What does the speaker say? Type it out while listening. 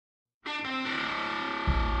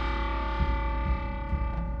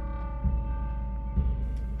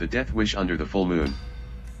The Death Wish Under the Full Moon.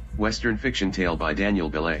 Western fiction tale by Daniel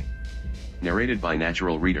Belay. Narrated by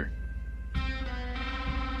Natural Reader.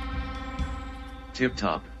 Tip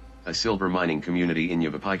Top, a silver mining community in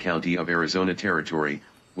Yavapai County of Arizona Territory,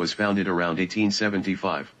 was founded around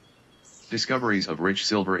 1875. Discoveries of rich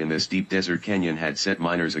silver in this deep desert canyon had set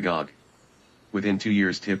miners agog. Within 2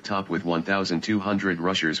 years, Tip Top, with 1,200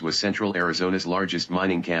 rushers, was central Arizona's largest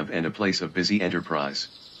mining camp and a place of busy enterprise.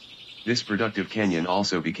 This productive canyon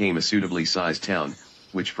also became a suitably sized town,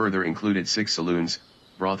 which further included 6 saloons,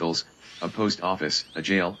 brothels, a post office, a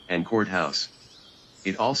jail, and courthouse.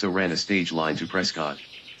 It also ran a stage line to Prescott.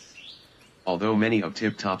 Although many of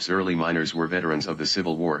Tip Top's early miners were veterans of the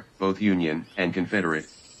Civil War, both Union and Confederate,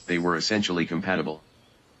 they were essentially compatible.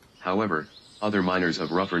 However, other miners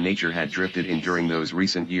of rougher nature had drifted in during those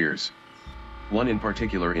recent years. One in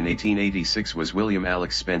particular in 1886 was William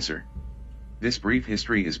Alex Spencer. This brief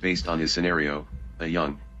history is based on his scenario, a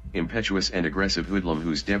young, impetuous and aggressive hoodlum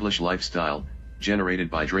whose devilish lifestyle,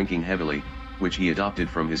 generated by drinking heavily, which he adopted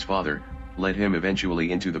from his father, led him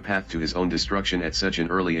eventually into the path to his own destruction at such an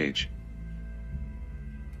early age.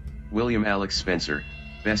 William Alex Spencer,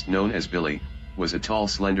 best known as Billy, was a tall,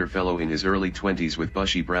 slender fellow in his early 20s with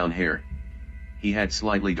bushy brown hair. He had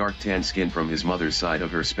slightly dark tan skin from his mother's side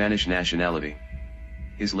of her Spanish nationality.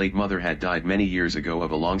 His late mother had died many years ago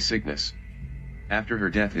of a long sickness. After her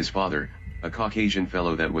death, his father, a Caucasian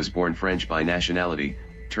fellow that was born French by nationality,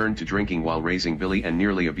 turned to drinking while raising Billy and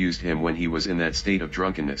nearly abused him when he was in that state of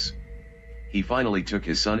drunkenness. He finally took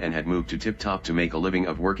his son and had moved to Tip Top to make a living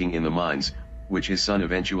of working in the mines, which his son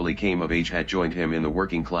eventually came of age had joined him in the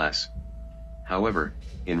working class. However,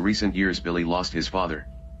 in recent years Billy lost his father.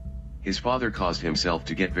 His father caused himself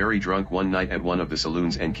to get very drunk one night at one of the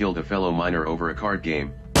saloons and killed a fellow miner over a card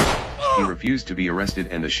game. He refused to be arrested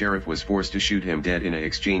and the sheriff was forced to shoot him dead in an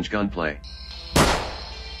exchange gunplay.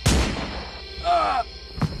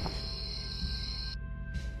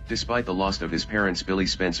 Despite the loss of his parents, Billy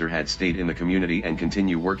Spencer had stayed in the community and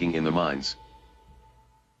continued working in the mines.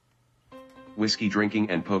 Whiskey drinking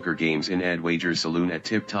and poker games in Ed Wager's saloon at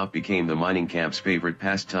Tip Top became the mining camp's favorite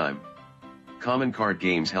pastime. Common card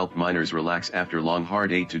games helped miners relax after long,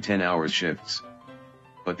 hard 8 to 10 hours shifts.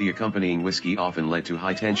 But the accompanying whiskey often led to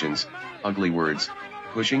high tensions, ugly words,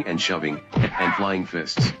 pushing and shoving, and flying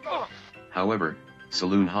fists. However,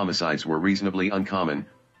 saloon homicides were reasonably uncommon,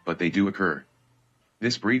 but they do occur.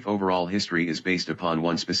 This brief overall history is based upon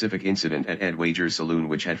one specific incident at Ed Wager's saloon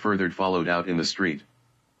which had further followed out in the street.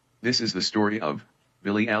 This is the story of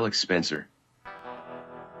Billy Alex Spencer.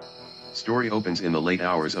 Story opens in the late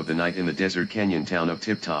hours of the night in the desert canyon town of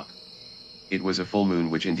Tip Top. It was a full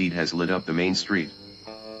moon which indeed has lit up the main street.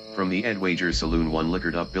 From the Ed Wager's saloon, one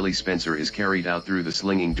liquored up Billy Spencer is carried out through the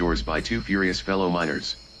slinging doors by 2 furious fellow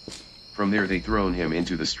miners. From there they thrown him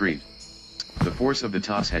into the street. The force of the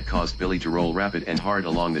toss had caused Billy to roll rapid and hard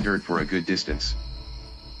along the dirt for a good distance.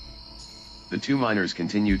 The 2 miners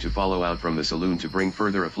continued to follow out from the saloon to bring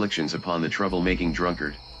further afflictions upon the trouble-making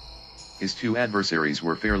drunkard. His 2 adversaries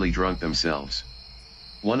were fairly drunk themselves.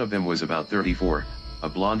 One of them was about 34, a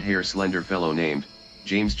blonde-haired slender fellow named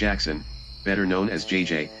James Jackson, better known as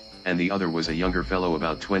JJ, and the other was a younger fellow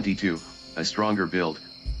about 22, a stronger build,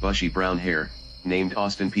 bushy brown hair, named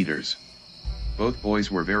Austin Peters. Both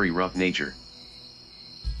boys were very rough nature.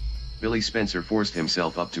 Billy Spencer forced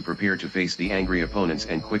himself up to prepare to face the angry opponents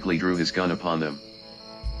and quickly drew his gun upon them.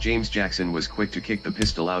 James Jackson was quick to kick the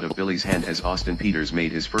pistol out of Billy's hand as Austin Peters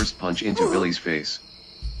made his first punch into Billy's face.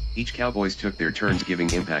 Each cowboys took their turns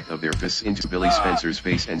giving impact of their fists into Billy Spencer's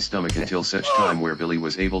face and stomach until such time where Billy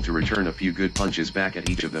was able to return a few good punches back at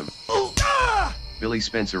each of them. Billy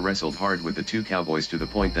Spencer wrestled hard with the 2 cowboys to the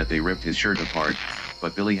point that they ripped his shirt apart,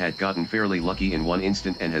 but Billy had gotten fairly lucky in one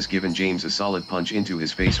instant and has given James a solid punch into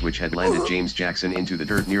his face which had landed James Jackson into the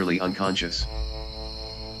dirt nearly unconscious.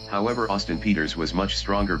 However, Austin Peters was much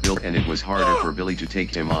stronger built and it was harder for Billy to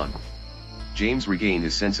take him on. James regained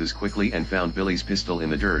his senses quickly and found Billy's pistol in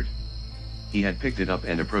the dirt. He had picked it up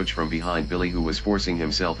and approached from behind Billy, who was forcing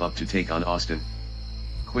himself up to take on Austin.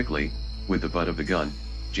 Quickly, with the butt of the gun,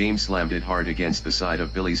 James slammed it hard against the side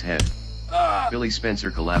of Billy's head. Billy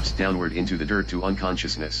Spencer collapsed downward into the dirt to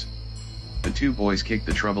unconsciousness. The 2 boys kicked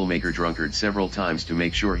the troublemaker drunkard several times to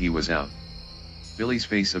make sure he was out. Billy's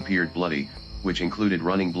face appeared bloody, which included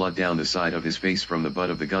running blood down the side of his face from the butt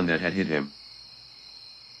of the gun that had hit him.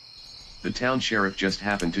 The town sheriff just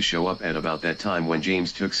happened to show up at about that time when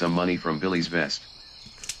James took some money from Billy's vest.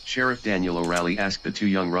 Sheriff Daniel O'Reilly asked the 2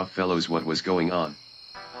 young rough fellows what was going on.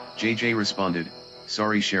 JJ responded,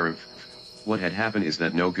 "Sorry, Sheriff. What had happened is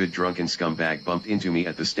that no good drunken scumbag bumped into me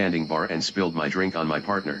at the standing bar and spilled my drink on my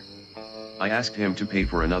partner. I asked him to pay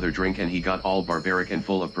for another drink and he got all barbaric and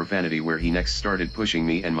full of profanity, where he next started pushing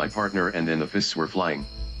me and my partner, and then the fists were flying.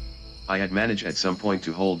 I had managed at some point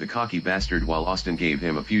to hold the cocky bastard while Austin gave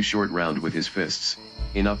him a few short rounds with his fists,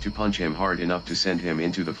 enough to punch him hard enough to send him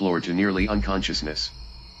into the floor to nearly unconsciousness.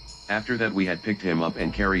 After that we had picked him up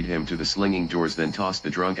and carried him to the slinging doors, then tossed the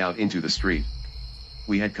drunk out into the street.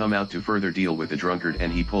 We had come out to further deal with the drunkard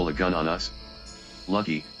and he pulled a gun on us.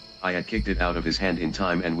 Lucky, I had kicked it out of his hand in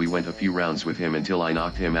time and we went a few rounds with him until I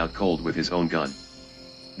knocked him out cold with his own gun.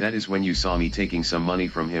 That is when you saw me taking some money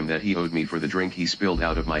from him that he owed me for the drink he spilled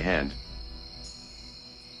out of my hand.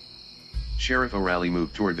 Sheriff O'Reilly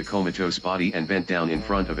moved toward the comatose body and bent down in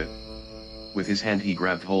front of it. With his hand he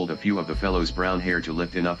grabbed hold of a few of the fellow's brown hair to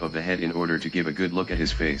lift enough of the head in order to give a good look at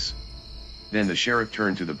his face. Then the sheriff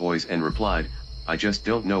turned to the boys and replied, "I just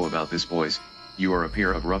don't know about this, boys. You are a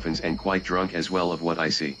pair of ruffians and quite drunk as well of what I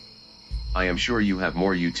see. I am sure you have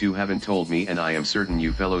more you two haven't told me, and I am certain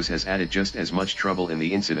you fellows has added just as much trouble in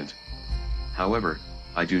the incident. However,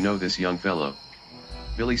 I do know this young fellow.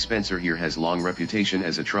 Billy Spencer here has long reputation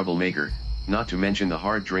as a troublemaker, not to mention the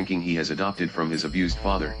hard drinking he has adopted from his abused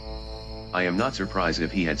father. I am not surprised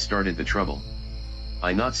if he had started the trouble.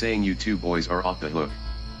 I'm not saying you two boys are off the hook."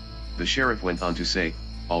 The sheriff went on to say,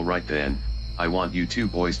 "All right then, I want you two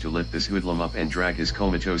boys to lift this hoodlum up and drag his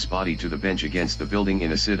comatose body to the bench against the building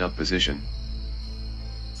in a sit-up position."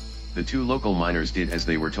 The two local miners did as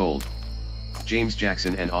they were told. James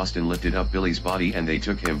Jackson and Austin lifted up Billy's body and they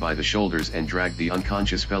took him by the shoulders and dragged the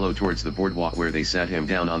unconscious fellow towards the boardwalk, where they sat him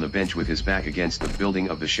down on the bench with his back against the building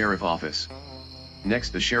of the sheriff office. Next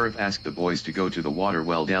the sheriff asked the boys to go to the water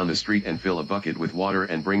well down the street and fill a bucket with water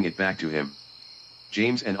and bring it back to him.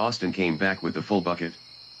 James and Austin came back with the full bucket.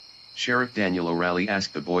 Sheriff Daniel O'Reilly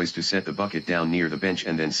asked the boys to set the bucket down near the bench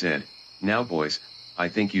and then said, "Now boys, I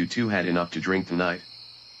think you two had enough to drink tonight.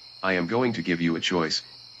 I am going to give you a choice.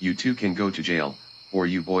 You two can go to jail, or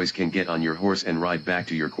you boys can get on your horse and ride back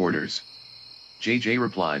to your quarters." JJ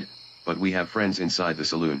replied, "But we have friends inside the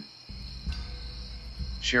saloon."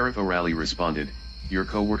 Sheriff O'Reilly responded, "Your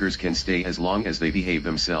co-workers can stay as long as they behave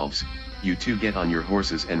themselves. You two get on your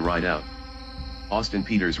horses and ride out." Austin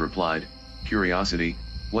Peters replied, "Curiosity,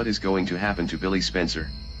 what is going to happen to Billy Spencer?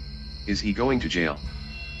 Is he going to jail?"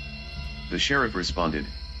 The sheriff responded,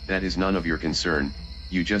 "That is none of your concern.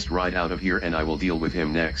 You just ride out of here and I will deal with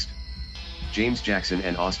him next." James Jackson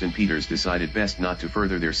and Austin Peters decided best not to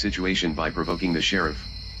further their situation by provoking the sheriff.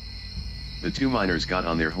 The two miners got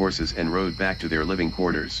on their horses and rode back to their living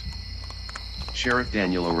quarters. Sheriff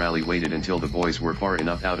Daniel O'Reilly waited until the boys were far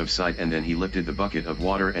enough out of sight and then he lifted the bucket of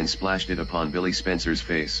water and splashed it upon Billy Spencer's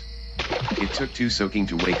face. It took two soaking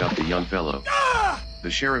to wake up the young fellow. The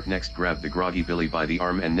sheriff next grabbed the groggy Billy by the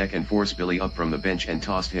arm and neck and forced Billy up from the bench and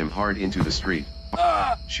tossed him hard into the street.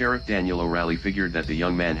 Sheriff Daniel O'Reilly figured that the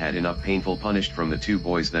young man had enough painful punishment from the two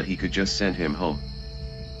boys that he could just send him home.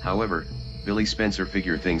 However, Billy Spencer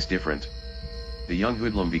figured things different. The young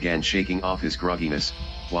hoodlum began shaking off his grogginess,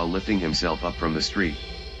 while lifting himself up from the street.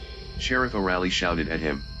 Sheriff O'Reilly shouted at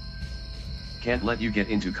him, "Can't let you get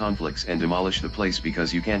into conflicts and demolish the place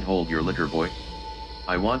because you can't hold your liquor, boy.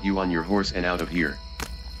 I want you on your horse and out of here."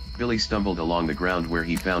 Billy stumbled along the ground where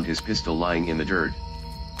he found his pistol lying in the dirt.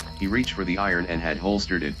 He reached for the iron and had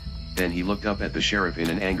holstered it, then he looked up at the sheriff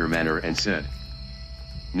in an angry manner and said,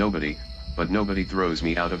 "Nobody, but nobody throws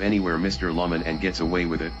me out of anywhere, Mr. Lawman, and gets away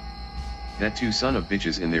with it. That two son of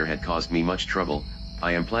bitches in there had caused me much trouble.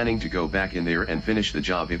 I am planning to go back in there and finish the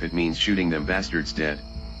job if it means shooting them bastards dead."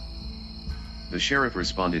 The sheriff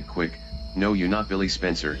responded quick, "No, you not Billy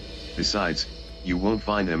Spencer. Besides, you won't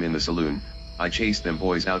find them in the saloon. I chased them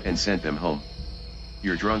boys out and sent them home.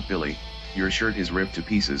 You're drunk, Billy. Your shirt is ripped to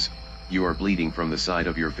pieces. You are bleeding from the side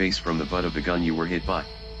of your face from the butt of the gun you were hit by.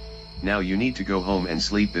 Now you need to go home and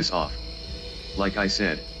sleep this off. Like I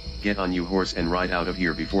said, get on your horse and ride out of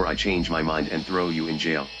here before I change my mind and throw you in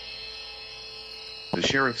jail." The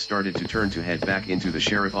sheriff started to turn to head back into the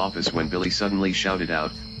sheriff office when Billy suddenly shouted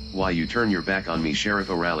out, "Why you turn your back on me, Sheriff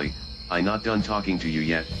O'Reilly? I not done talking to you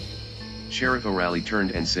yet." Sheriff O'Reilly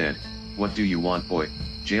turned and said, "What do you want, boy?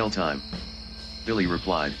 Jail time?" Billy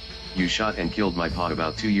replied, "You shot and killed my pa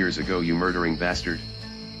about 2 years ago, you murdering bastard."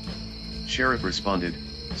 Sheriff responded,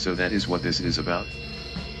 "So that is what this is about?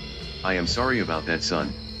 I am sorry about that,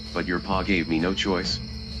 son, but your pa gave me no choice.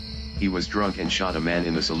 He was drunk and shot a man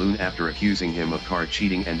in the saloon after accusing him of card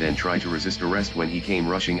cheating and then tried to resist arrest when he came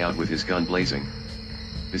rushing out with his gun blazing.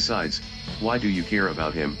 Besides, why do you care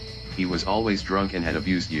about him? He was always drunk and had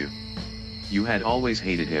abused you. You had always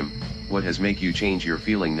hated him. What has make you change your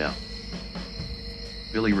feeling now?"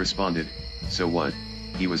 Billy responded, "So what?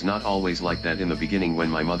 He was not always like that in the beginning when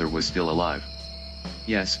my mother was still alive.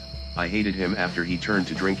 Yes, I hated him after he turned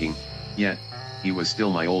to drinking, yet, he was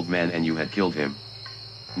still my old man and you had killed him.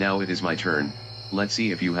 Now it is my turn, let's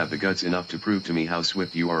see if you have the guts enough to prove to me how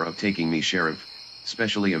swift you are of taking me, Sheriff,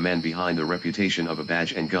 especially a man behind the reputation of a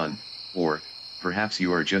badge and gun, or, perhaps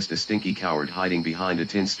you are just a stinky coward hiding behind a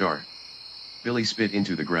tin star. Billy spit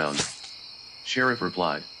into the ground. Sheriff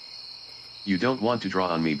replied. You don't want to draw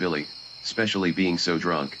on me, Billy, especially being so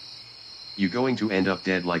drunk. You going to end up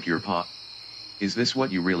dead like your pa? Is this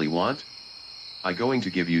what you really want? I going to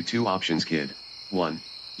give you two options, kid. 1,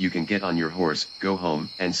 you can get on your horse, go home,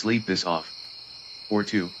 and sleep this off. Or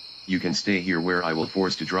 2, you can stay here where I will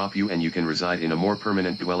force to drop you and you can reside in a more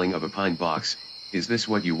permanent dwelling of a pine box. Is this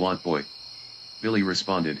what you want, boy? Billy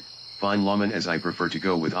responded, fine lawman, as I prefer to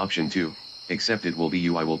go with option 2, except it will be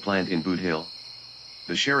you I will plant in Boot Hill.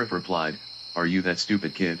 The sheriff replied, are you that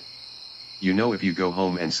stupid, kid? You know if you go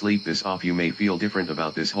home and sleep this off you may feel different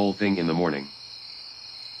about this whole thing in the morning.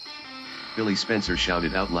 Billy Spencer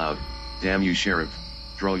shouted out loud, damn you, Sheriff,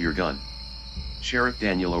 draw your gun. Sheriff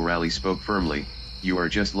Daniel O'Reilly spoke firmly, you are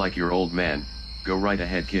just like your old man, go right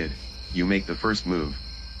ahead, kid, you make the first move.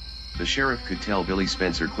 The sheriff could tell Billy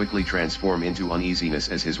Spencer quickly transform into uneasiness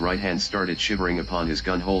as his right hand started shivering upon his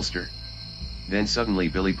gun holster. Then suddenly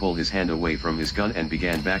Billy pulled his hand away from his gun and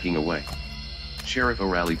began backing away. Sheriff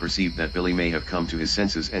O'Reilly perceived that Billy may have come to his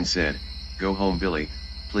senses and said, go home, Billy,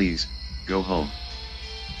 please, go home.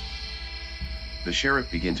 The sheriff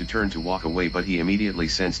began to turn to walk away, but he immediately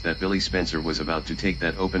sensed that Billy Spencer was about to take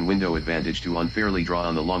that open window advantage to unfairly draw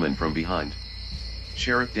on the lawman from behind.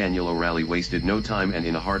 Sheriff Daniel O'Reilly wasted no time, and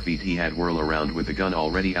in a heartbeat he had whirled around with the gun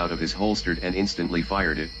already out of his holster and instantly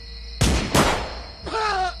fired it.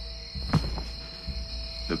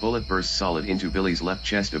 The bullet burst solid into Billy's left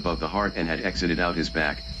chest above the heart and had exited out his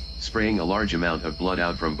back, spraying a large amount of blood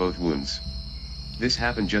out from both wounds. This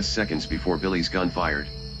happened just seconds before Billy's gun fired.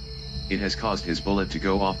 It has caused his bullet to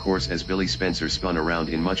go off course as Billy Spencer spun around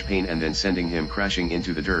in much pain and then sending him crashing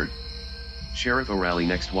into the dirt. Sheriff O'Reilly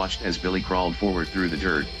next watched as Billy crawled forward through the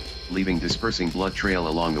dirt, leaving dispersing blood trail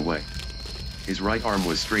along the way. His right arm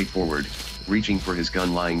was straight forward, reaching for his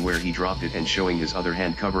gun lying where he dropped it and showing his other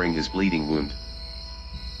hand covering his bleeding wound.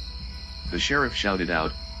 The sheriff shouted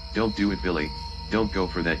out, don't do it, Billy, don't go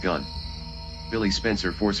for that gun. Billy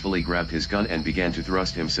Spencer forcefully grabbed his gun and began to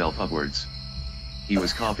thrust himself upwards. He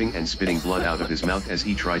was coughing and spitting blood out of his mouth as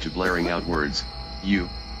he tried to blaring out words, you,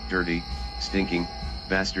 dirty, stinking,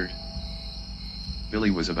 bastard. Billy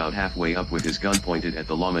was about halfway up with his gun pointed at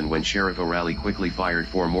the lawman when Sheriff O'Reilly quickly fired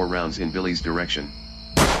 4 more rounds in Billy's direction.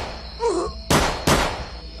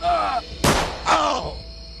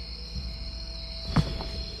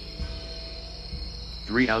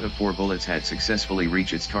 3 out of 4 bullets had successfully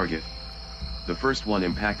reached its target. The first one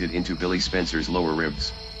impacted into Billy Spencer's lower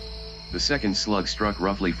ribs. The second slug struck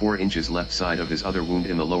roughly 4 inches left side of his other wound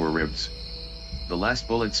in the lower ribs. The last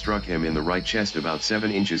bullet struck him in the right chest about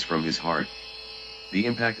 7 inches from his heart. The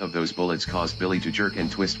impact of those bullets caused Billy to jerk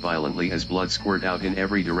and twist violently as blood squirted out in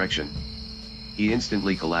every direction. He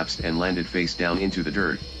instantly collapsed and landed face down into the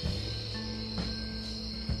dirt.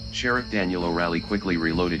 Sheriff Daniel O'Reilly quickly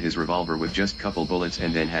reloaded his revolver with just couple bullets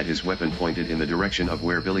and then had his weapon pointed in the direction of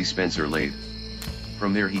where Billy Spencer laid.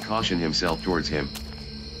 From there he cautioned himself towards him.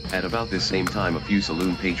 At about this same time a few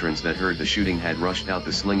saloon patrons that heard the shooting had rushed out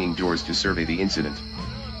the slinging doors to survey the incident.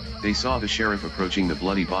 They saw the sheriff approaching the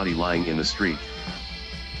bloody body lying in the street.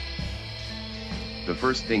 The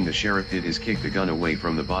first thing the sheriff did is kick the gun away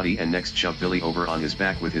from the body and next shove Billy over on his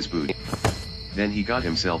back with his boot. Then he got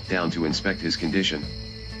himself down to inspect his condition.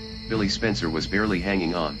 Billy Spencer was barely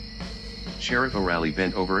hanging on. Sheriff O'Reilly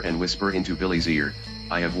bent over and whispered into Billy's ear,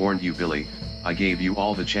 I have warned you, Billy, I gave you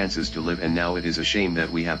all the chances to live and now it is a shame that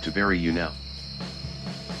we have to bury you now.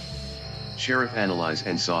 Sheriff analyzed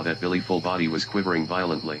and saw that Billy's full body was quivering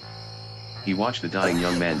violently. He watched the dying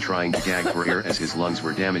young man trying to gag for air as his lungs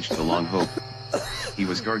were damaged to long hope. He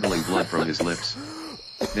was gargling blood from his lips.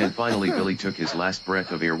 Then finally Billy took his last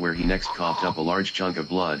breath of air where he next coughed up a large chunk of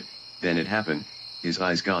blood. Then it happened, his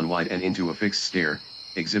eyes gone wide and into a fixed stare,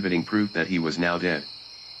 exhibiting proof that he was now dead.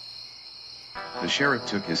 The sheriff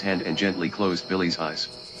took his hand and gently closed Billy's eyes.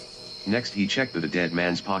 Next he checked the dead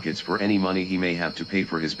man's pockets for any money he may have to pay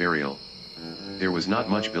for his burial. There was not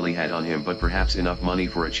much Billy had on him, but perhaps enough money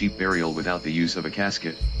for a cheap burial without the use of a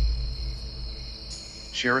casket.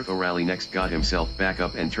 Sheriff O'Reilly next got himself back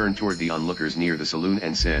up and turned toward the onlookers near the saloon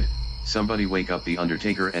and said, somebody wake up the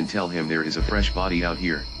undertaker and tell him there is a fresh body out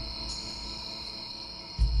here.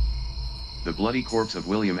 The bloody corpse of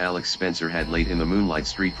William Alex Spencer had laid in the moonlight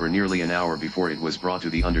street for nearly an hour before it was brought to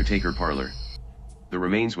the undertaker parlor. The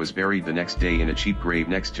remains was buried the next day in a cheap grave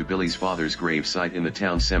next to Billy's father's grave site in the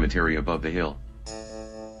town cemetery above the hill.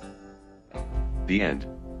 The end.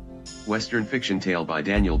 Western fiction tale by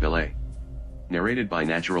Daniel Billay. Narrated by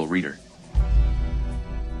Natural Reader.